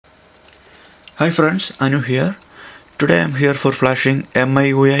Hi friends, Anu here. Today I'm here for flashing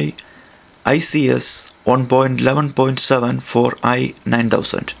MIUI ICS 1.11.7 for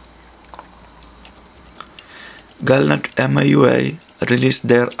i9000. Galnet MIUI released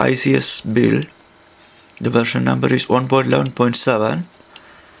their ICS build. The version number is 1.11.7.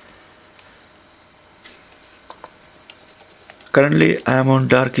 Currently I am on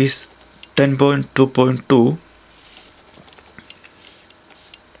Darkies 10.2.2.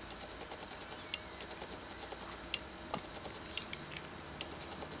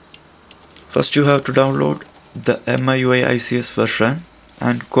 First you have to download the MIUI ICS version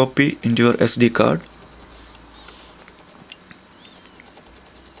and copy into your SD card.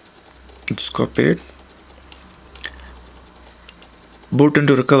 It's copied. Boot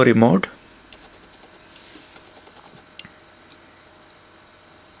into recovery mode.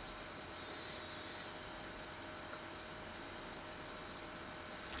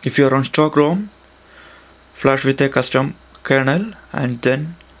 If you are on stock ROM, flash with a custom kernel and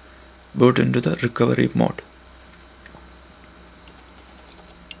then boot into the recovery mode.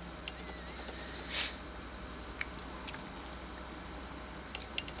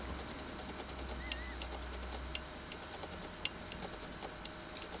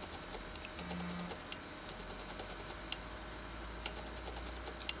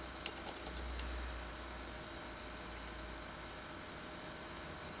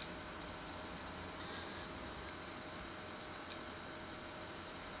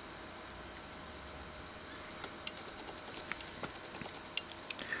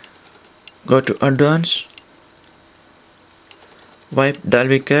 Go to Advanced, wipe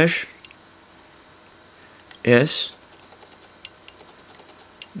Dalvik cache, yes,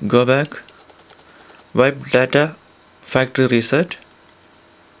 go back, wipe data factory reset,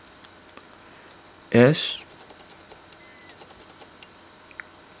 yes,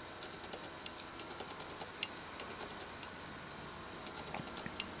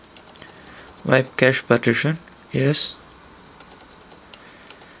 wipe cache partition, yes,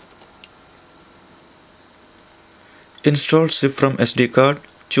 install zip from SD card,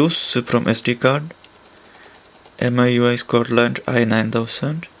 choose zip from SD card, MIUI Scotland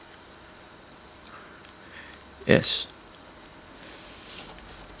i9000, yes.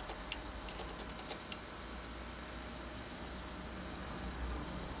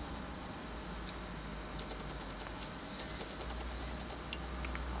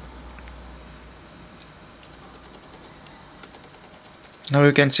 Now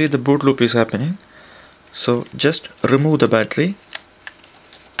you can see the boot loop is happening. So just remove the battery.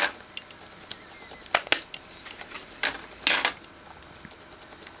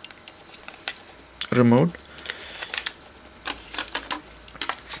 Removed.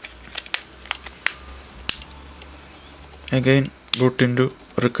 Again boot into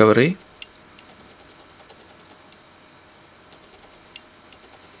recovery.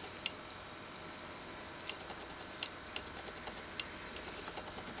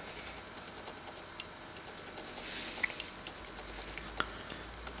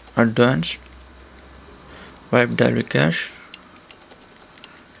 Advanced, wipe Dalvik cache,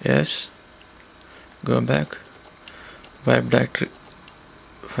 yes, go back, wipe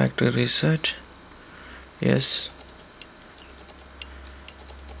factory reset, yes,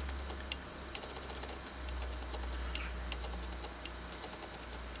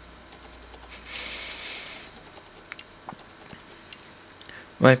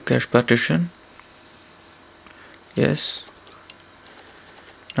 wipe cache partition, yes.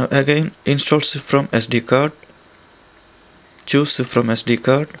 Now again install zip from SD card, choose zip from SD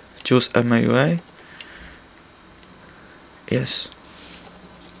card, choose MIUI, yes.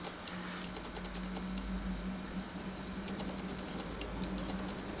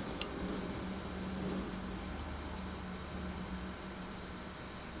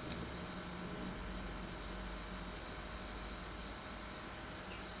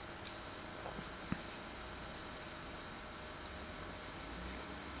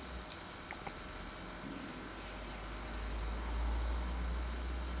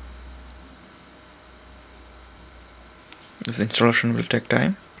 This installation will take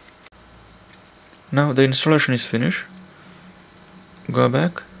time. Now the installation is finished. Go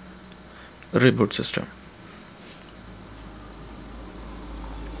back, reboot system.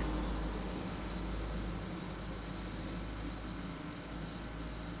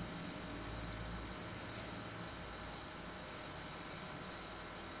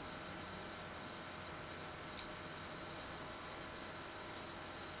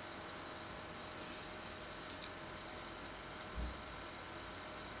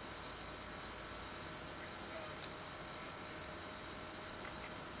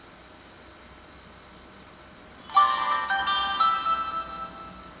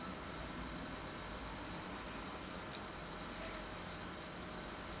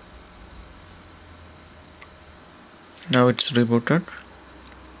 Now it's rebooted.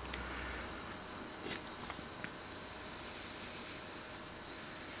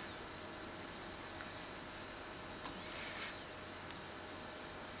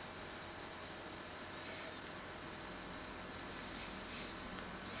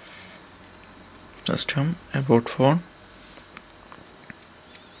 System, about phone,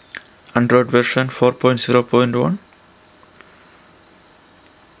 Android version 4.0.1,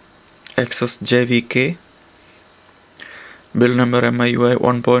 access JVK, build number MIUI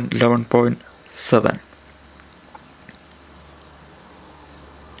 1.11.7.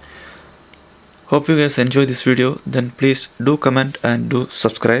 Hope you guys enjoy this video. Then please do comment and do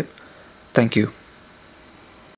subscribe. Thank you.